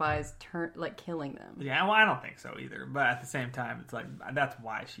justifies killing them. Yeah, well, I don't think so either. But at the same time, it's that's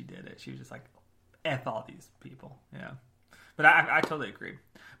why she did it. She was just F all these people. Yeah. But I totally agree.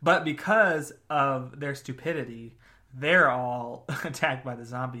 But because of their stupidity, they're all attacked by the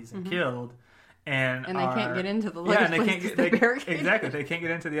zombies and killed. And they can't get into the luggage place. Exactly. They can't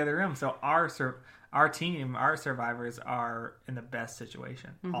get into the other room. So our team, our survivors are in the best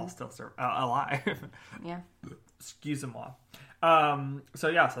situation, all still alive. Yeah. Excuse them all.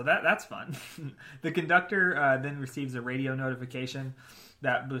 So that's fun. The conductor then receives a radio notification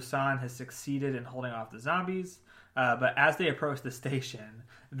that Busan has succeeded in holding off the zombies. But as they approach the station,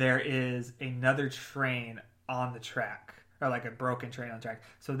 there is another train on the track, or like a broken train on the track,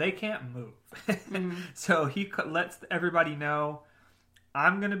 so they can't move. So he lets everybody know,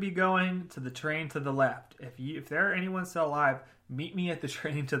 I'm going to be going to the train to the left. If there are anyone still alive, meet me at the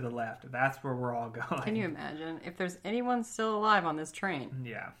train to the left. That's where we're all going. Can you imagine if there's anyone still alive on this train?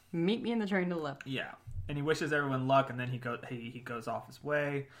 Yeah. Meet me in the train to the left. Yeah. And he wishes everyone luck, and then he goes off his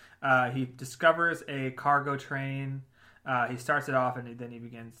way. He discovers a cargo train. He starts it off, and then he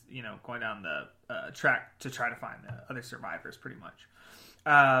begins, going down the track to try to find the other survivors, pretty much.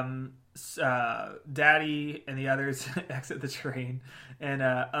 Daddy and the others exit the train, and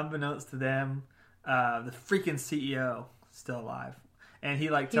unbeknownst to them, the freaking CEO still alive. And he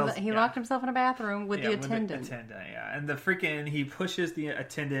tells he locked himself in a bathroom with the attendant. And he pushes the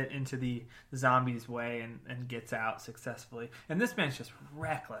attendant into the zombies' way and gets out successfully. And this man's just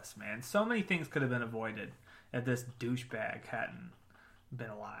reckless, man. So many things could have been avoided if this douchebag hadn't been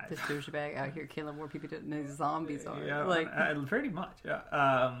alive. This douchebag out here killing more people than these zombies are. Yeah, pretty much.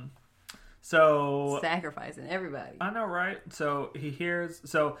 Yeah. So sacrificing everybody. I know, right? So he hears.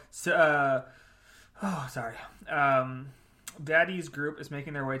 Daddy's group is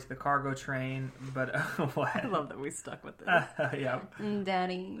making their way to the cargo train, but what? I love that we stuck with this. Yeah.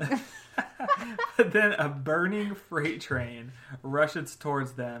 Daddy. But then a burning freight train rushes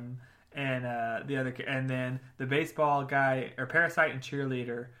towards them, and then the baseball guy, or Parasite and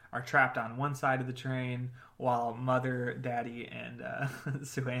Cheerleader, are trapped on one side of the train, while Mother, Daddy, and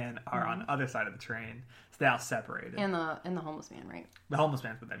Sue-Ann are on the other side of the train. It's now separated. And the homeless man, right? The homeless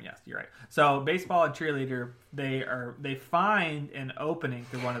man's with them. Yes, you're right. So baseball and Cheerleader, they find an opening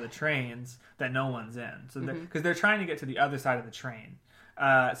through one of the trains that no one's in. So because they're trying to get to the other side of the train.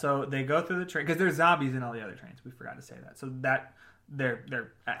 So they go through the train because there's zombies in all the other trains. We forgot to say that. So that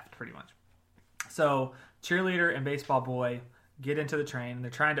they're effed pretty much. So Cheerleader and Baseball Boy get into the train, and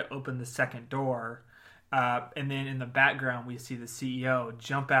they're trying to open the second door. And then in the background, we see the CEO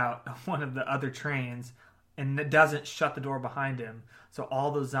jump out of one of the other trains, and it doesn't shut the door behind him. So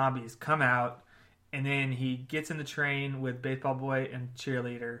all those zombies come out, and then he gets in the train with Baseball Boy and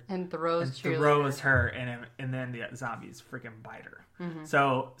Cheerleader, and throws her, and then the zombies freaking bite her. Mm-hmm.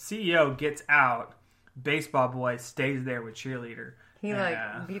 So CEO gets out, Baseball Boy stays there with Cheerleader. He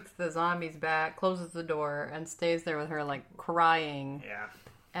beats the zombies back, closes the door, and stays there with her crying. Yeah.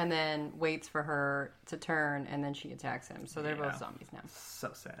 And then waits for her to turn, and then she attacks him. So they're both zombies now.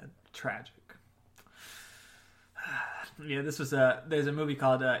 So sad. Tragic. Yeah, there's a movie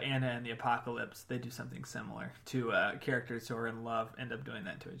called Anna and the Apocalypse. They do something similar to characters who are in love end up doing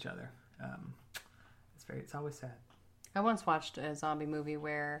that to each other. It's always sad. I once watched a zombie movie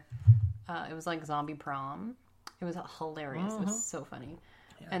where it was like Zombie Prom. It was hilarious. It was so funny.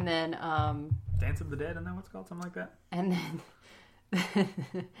 Yeah. And then Dance of the Dead, isn't that what's called? Something like that? And then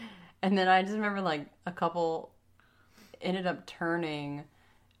and then I just remember a couple ended up turning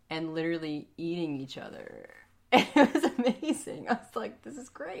and literally eating each other. And it was amazing. I was like, this is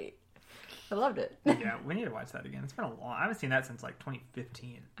great. I loved it. Yeah, we need to watch that again. It's been I haven't seen that since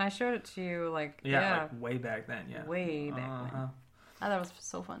 2015. I showed it to you way back then. Yeah, way back then. I thought it was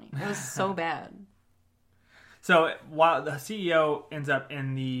so funny. It was so bad. So while the CEO ends up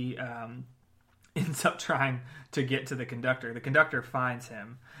trying to get to the conductor finds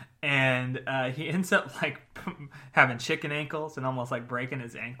him, and he ends up having chicken ankles and almost breaking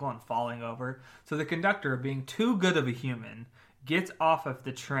his ankle and falling over. So the conductor, being too good of a human, gets off of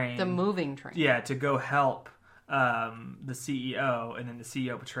the train, the moving train, to go help the CEO, and then the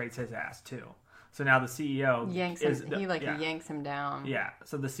CEO betrays his ass too. So now the CEO yanks him down. Yeah.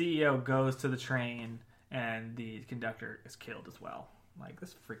 So the CEO goes to the train, and the conductor is killed as well.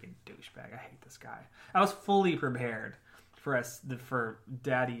 This freaking douchebag. I hate this guy. I was fully prepared for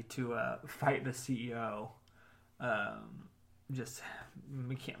Daddy to fight the CEO. Just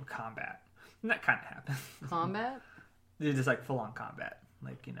combat. And that kind of happened. Combat? Just full on combat.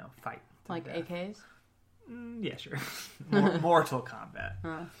 Fight. AKs? Yeah, sure. Mortal combat.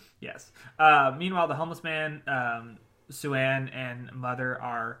 Yes. Meanwhile, the homeless man, Sue-Ann, and Mother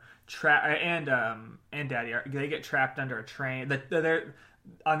are and Daddy they get trapped under a train. They're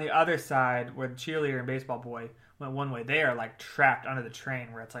on the other side where the Cheerleader and Baseball Boy went one way. They are trapped under the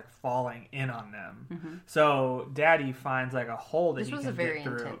train where it's falling in on them. Mm-hmm. So Daddy finds a hole that he can get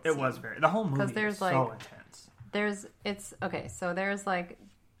through. It was the whole movie is so intense. There's if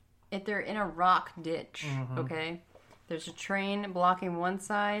they're in a rock ditch, okay? There's a train blocking one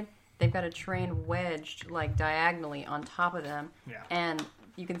side. they've got a train wedged like diagonally on top of them, and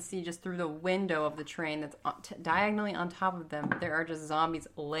you can see just through the window of the train that's diagonally on top of them, there are just zombies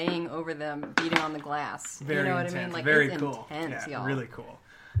laying over them, beating on the glass. Very you know intense. what I mean? Like, very it's cool. intense, y'all. Really cool.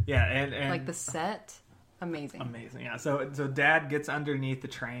 Yeah, and like the set, amazing. Yeah. So Dad gets underneath the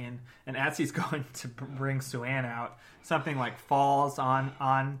train, and as he's going to bring Suan out, something like falls on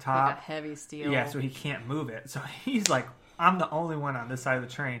top. Like a heavy steel. Yeah, so he can't move it. So he's like, I'm the only one on this side of the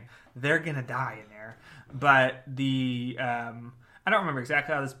train. They're gonna die in there. But the I don't remember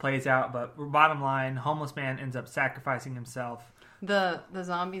exactly how this plays out, but bottom line, homeless man ends up sacrificing himself. The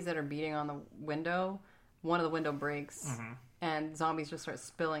zombies that are beating on the window, one of the window breaks, and zombies just start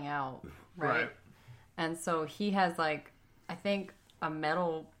spilling out, right? And so he has, like, I think a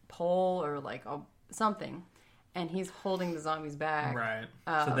metal pole or like something, and he's holding the zombies back, right?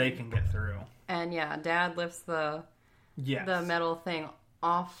 So they can get through. And yeah, Dad lifts the metal thing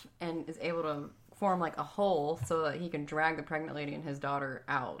off and is able to form like a hole so that he can drag the pregnant lady and his daughter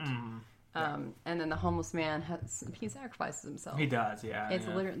out. And then the homeless man he sacrifices himself. He does, yeah. It's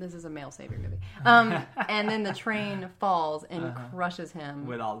literally, this is a male savior movie. And then the train falls and crushes him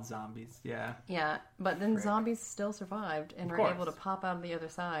with all the zombies. Yeah. Yeah, but then the zombies still survived and were able to pop out of the other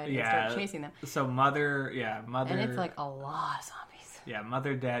side and start chasing them. So mother, and it's like a lot of zombies. Yeah,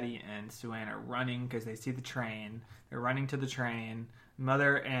 Mother, Daddy, and Suan are running because they see the train. They're running to the train.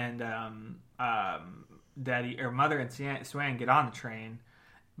 Mother and Daddy, or Mother and Suan get on the train,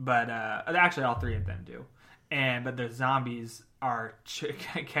 but actually all three of them do. But the zombies are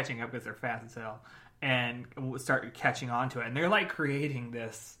catching up because they're fast as hell, and start catching on to it. And they're like creating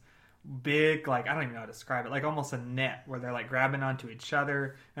this big, like, I don't even know how to describe it, like almost a net where they're like grabbing onto each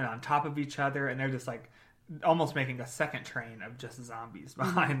other and on top of each other, and they're just like almost making a second train of just zombies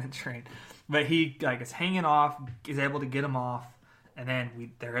behind the train. But he like is hanging off, is able to get them off, and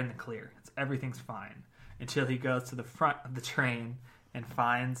then they're in the clear. Everything's fine until he goes to the front of the train and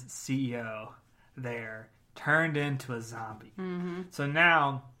finds CEO there turned into a zombie. So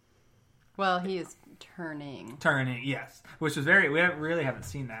now, well, he is turning, yes, which was we really haven't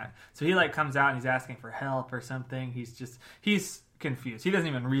seen that. So he like comes out and he's asking for help or something. He's confused. He doesn't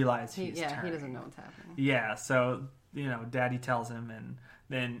even realize he's turning. He doesn't know what's happening. Yeah, so Daddy tells him, and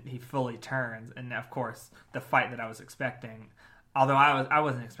then he fully turns. And of course, the fight that I was expecting, although I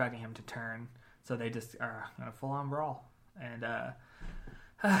wasn't expecting him to turn. So they just are in a full on brawl, and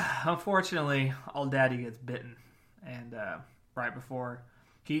unfortunately, old Daddy gets bitten, and right before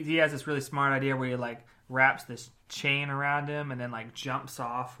he has this really smart idea where he like wraps this chain around him and then like jumps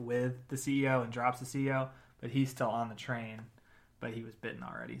off with the CEO and drops the CEO, but he's still on the train, but he was bitten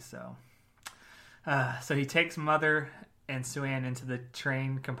already. So he takes Mother and Suan into the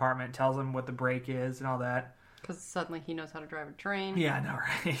train compartment, tells them what the break is and all that. Because suddenly he knows how to drive a train. Yeah, I know,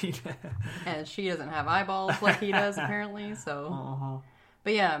 right? And she doesn't have eyeballs like he does, apparently. So,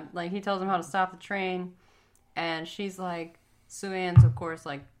 But yeah, like he tells him how to stop the train, and she's like, Suan's of course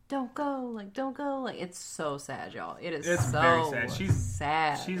like, don't go, like don't go, like it's so sad, y'all. It's so very sad. She's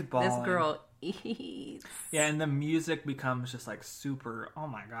sad. She's bawling. This girl eats. Yeah, and the music becomes just like super. Oh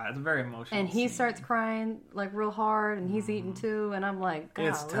my god, it's a very emotional. And he scene. starts crying like real hard, and he's eating too. And I'm like, golly.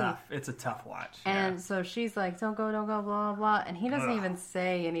 It's tough. It's a tough watch. And so she's like, don't go, blah blah blah. And he doesn't even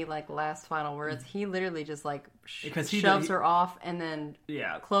say any like last final words. He literally just like shoves her off and then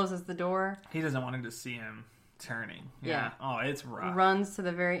closes the door. He doesn't want him to see him turning. Yeah. Oh, it's rough. Runs to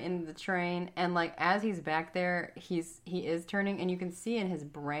the very end of the train, and like as he's back there, he is turning, and you can see in his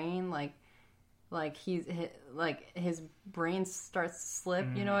brain like his brain starts to slip,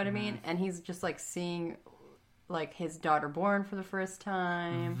 you know what I mean? And he's just like seeing like his daughter born for the first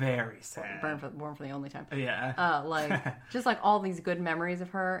time. Very sad. Born for the only time. Yeah. Like just like all these good memories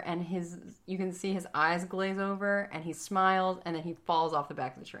of her, and you can see his eyes glaze over, and he smiles, and then he falls off the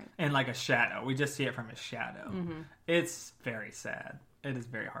back of the train. And like a shadow. We just see it from his shadow. It's very sad. It is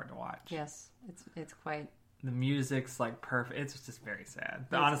very hard to watch. Yes, it's quite. The music's like perfect. It's just very sad.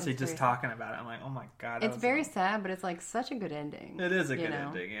 But honestly, just talking about it, I'm like, oh my god. It's very sad, but it's like such a good ending. It is a good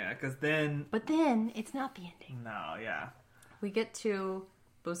ending, yeah. Because then. But then it's not the ending. No, yeah. We get to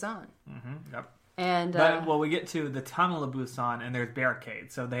Busan. Yep. And we get to the tunnel of Busan, and there's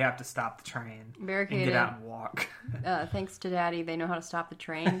barricades, so they have to stop the train barricaded, and get out and walk. Thanks to Daddy, they know how to stop the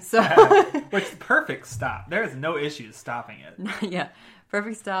train. So, which is perfect stop. There is no issues stopping it. Yeah,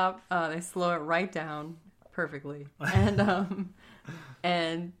 perfect stop. They slow it right down. Perfectly.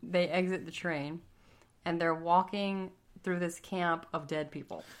 And they exit the train, and they're walking through this camp of dead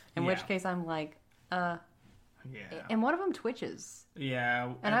people. In which case I'm like, yeah. And one of them twitches.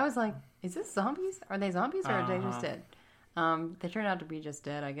 Yeah. And I was like, is this zombies? Are they zombies or are they just dead? They turned out to be just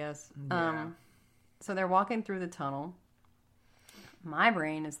dead, I guess. Yeah. So they're walking through the tunnel. My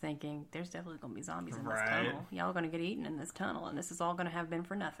brain is thinking, there's definitely going to be zombies in this tunnel. Y'all are going to get eaten in this tunnel, and this is all going to have been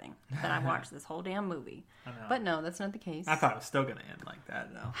for nothing. That I watched this whole damn movie. But no, that's not the case. I thought it was still going to end like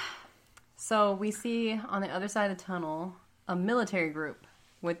that, though. So we see on the other side of the tunnel a military group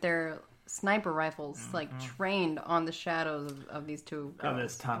with their sniper rifles, like trained on the shadows of these two girls. Of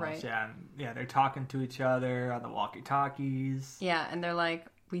this tunnel, right? yeah. Yeah, they're talking to each other on the walkie-talkies. Yeah, and they're like,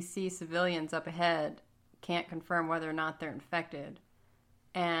 we see civilians up ahead, can't confirm whether or not they're infected.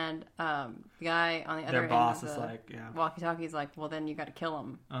 And the guy on the other end of the walkie-talkie is like, well, then you got to kill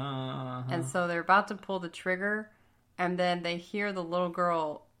him. And so they're about to pull the trigger, and then they hear the little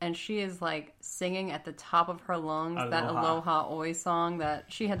girl, and she is like singing at the top of her lungs that Aloha Oi song that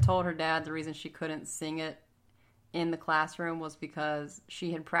she had told her dad the reason she couldn't sing it in the classroom was because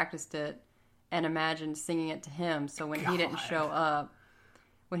she had practiced it and imagined singing it to him. So when he didn't show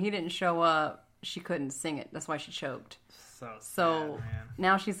up, she couldn't sing it. That's why she choked. So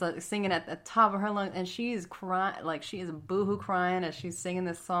now she's like singing at the top of her lungs, and she is crying, like she is boohoo crying as she's singing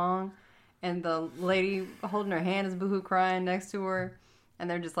this song, and the lady holding her hand is boohoo crying next to her, and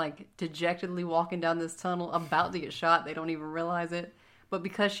they're just like dejectedly walking down this tunnel, about to get shot. They don't even realize it, but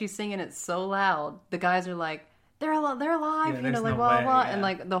because she's singing it so loud, the guys are like, they're alive, you know, like blah blah, and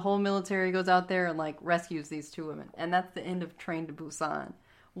like the whole military goes out there and like rescues these two women, and that's the end of Train to Busan.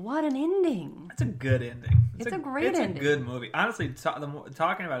 What an ending! It's a good ending. It's a great ending. It's a good movie. Honestly,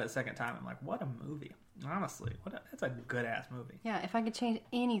 talking about it a second time, I'm like, what a movie. Honestly, it's a good ass movie. Yeah, if I could change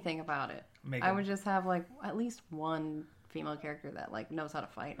anything about it, I would just have like at least one female character that like knows how to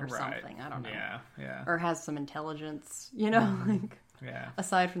fight or something. I don't know. Yeah. Or has some intelligence, you know, like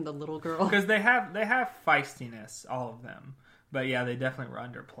aside from the little girl. Because they have feistiness, all of them. But yeah, they definitely were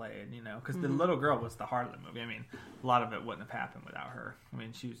underplayed, you know, because the little girl was the heart of the movie. I mean, a lot of it wouldn't have happened without her. I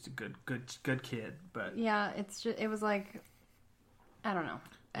mean, she was a good kid, but yeah, it was like, I don't know.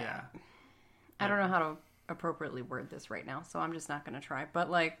 Yeah, I don't know how to appropriately word this right now, so I'm just not going to try.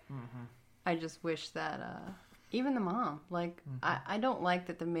 But like, I just wish that even the mom, like, I don't like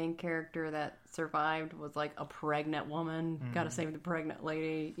that the main character that survived was like a pregnant woman. Got to save the pregnant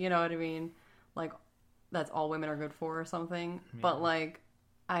lady. You know what I mean? Like, that's all women are good for or something. Yeah. But like,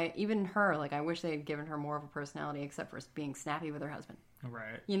 I wish they had given her more of a personality, except for being snappy with her husband.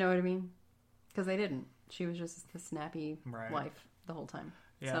 Right. You know what I mean? Because they didn't. She was just the snappy wife the whole time.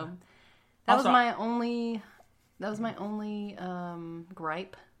 Yeah. So that was my only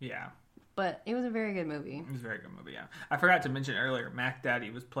gripe. Yeah. But it was a very good movie. It was a very good movie. Yeah. I forgot to mention earlier, Mac Daddy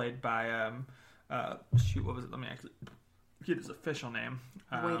was played by what was it? Let me actually get his official name.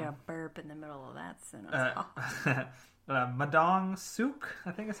 Way to burp in the middle of that sentence. Madong Suk,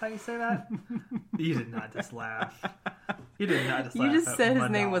 I think is how you say that. You did not just laugh. You did not just laugh. You just said his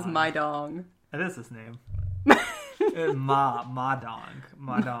name was Madong. That is his name.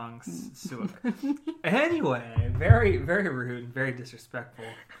 Madong Suk. Anyway, very, very rude and very disrespectful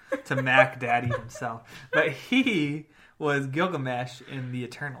to Mac Daddy himself. But he was Gilgamesh in the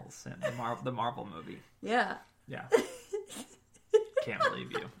Eternals, in the Marvel movie. Yeah. Yeah. Can't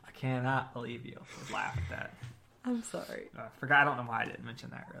believe you. I cannot believe you. I laugh at that. I'm sorry. I don't know why I didn't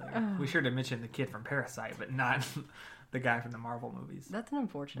mention that earlier. We should have mentioned the kid from Parasite, but not the guy from the Marvel movies. That's an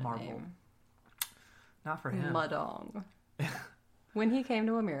unfortunate name. Not for him. Madong. When he came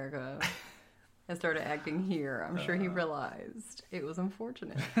to America and started acting here, I'm sure he realized it was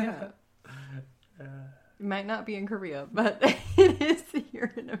unfortunate. Yeah. It might not be in Korea, but it is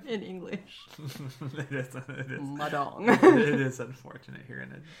here in English. It is. Madong. It is unfortunate here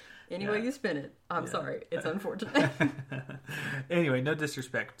in it. Anyway you spin it. I'm sorry. It's unfortunate. Anyway, no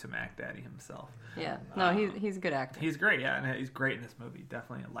disrespect to Mac Daddy himself. Yeah. No, he's a good actor. He's great, yeah. And he's great in this movie.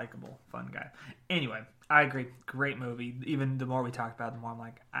 Definitely a likable, fun guy. Anyway, I agree. Great movie. Even the more we talk about it, the more I'm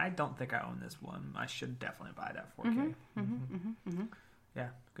like, I don't think I own this one. I should definitely buy that 4K. Yeah,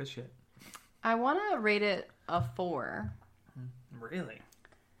 good shit. I want to rate it a 4. Really?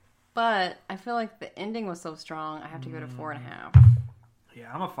 But I feel like the ending was so strong, I have to go to 4.5. Yeah,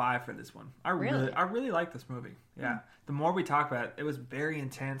 I'm a 5 for this one. I really like this movie. Yeah. The more we talk about it, it was very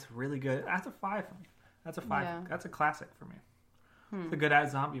intense, really good. That's a 5 for me. That's a 5. Yeah. That's a classic for me. It's a good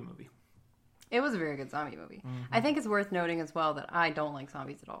zombie movie. It was a very good zombie movie. I think it's worth noting as well that I don't like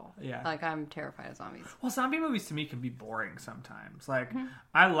zombies at all. Yeah. Like, I'm terrified of zombies. Well, zombie movies to me can be boring sometimes. Like,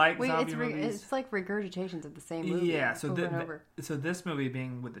 I like zombie movies. It's like regurgitations of the same movie. Yeah, so so this movie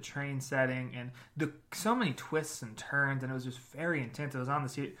being with the train setting and so many twists and turns, and it was just very intense. I was on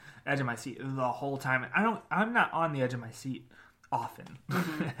the edge of my seat the whole time. And I'm not on the edge of my seat often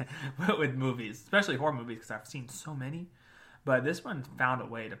with movies, especially horror movies, because I've seen so many. But this one found a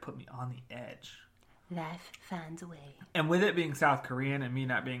way to put me on the edge. Life finds a way. And with it being South Korean and me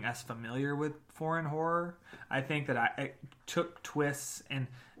not being as familiar with foreign horror, I think that it took twists and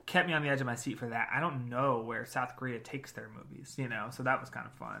kept me on the edge of my seat for that. I don't know where South Korea takes their movies, so that was kind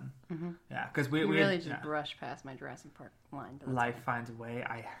of fun. Mm-hmm. Yeah, because we really just brushed past my Jurassic Park line. Life finds a way.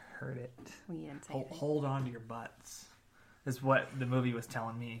 I heard it. We didn't say anything. Hold on to your butts is what the movie was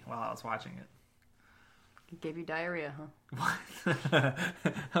telling me while I was watching it. It gave you diarrhea, huh? What?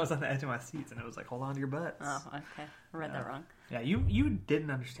 I was on the edge of my seats, and it was like, hold on to your butts. Oh, okay. I read that wrong. Yeah, you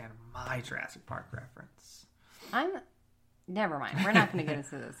didn't understand my Jurassic Park reference. Never mind. We're not going to get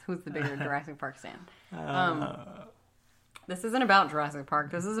into this. Who's the bigger Jurassic Park fan? This isn't about Jurassic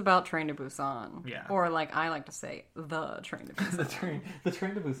Park. This is about Train to Busan. Yeah. Or like I like to say, the Train to Busan. the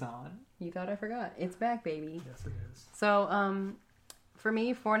train to Busan. You thought I forgot. It's back, baby. Yes, it is. So, for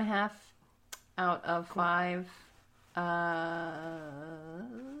me, 4.5 out of 5.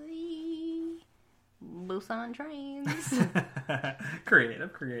 Busan trains.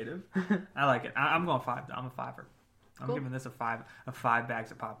 Creative. I like it. I'm going 5. I'm a 5er. I'm Cool. giving this a 5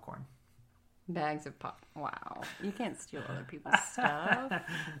 bags of popcorn. Bags of pop. Wow. You can't steal other people's stuff.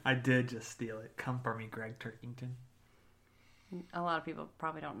 I did just steal it. Come for me, Greg Turkington. A lot of people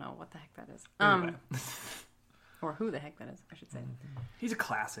probably don't know what the heck that is. Anyway. Or who the heck that is, I should say. He's a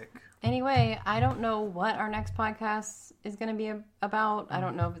classic. Anyway, I don't know what our next podcast is going to be about. I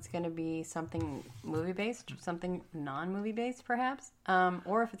don't know if it's going to be something movie-based, something non-movie based, perhaps.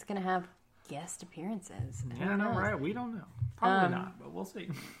 Or if it's going to have guest appearances. Yeah, no, right. We don't know. Probably not, but we'll see.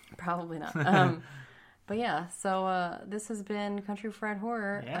 Probably not. But yeah, so this has been Country Fried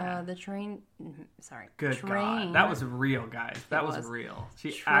Horror. Yeah. The train... Sorry. Good train, God. That was real, guys. That was real.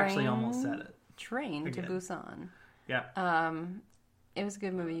 She actually almost said it. Train Again. to Busan. Yeah. It was a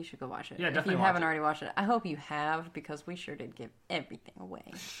good movie. You should go watch it. Yeah, definitely If you watch haven't it. already watched it. I hope you have, because we sure did give everything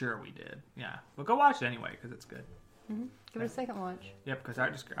away. Sure we did. Yeah. But go watch it anyway, because it's good. Mm-hmm. Give it a second watch. Yep, because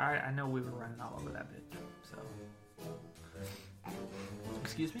I know we were running all over that bit. So.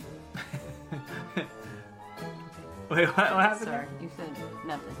 Excuse me? Wait, what happened? Sorry, you said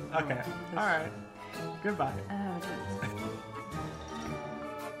nothing. Okay. All right. Goodbye. I have a chance.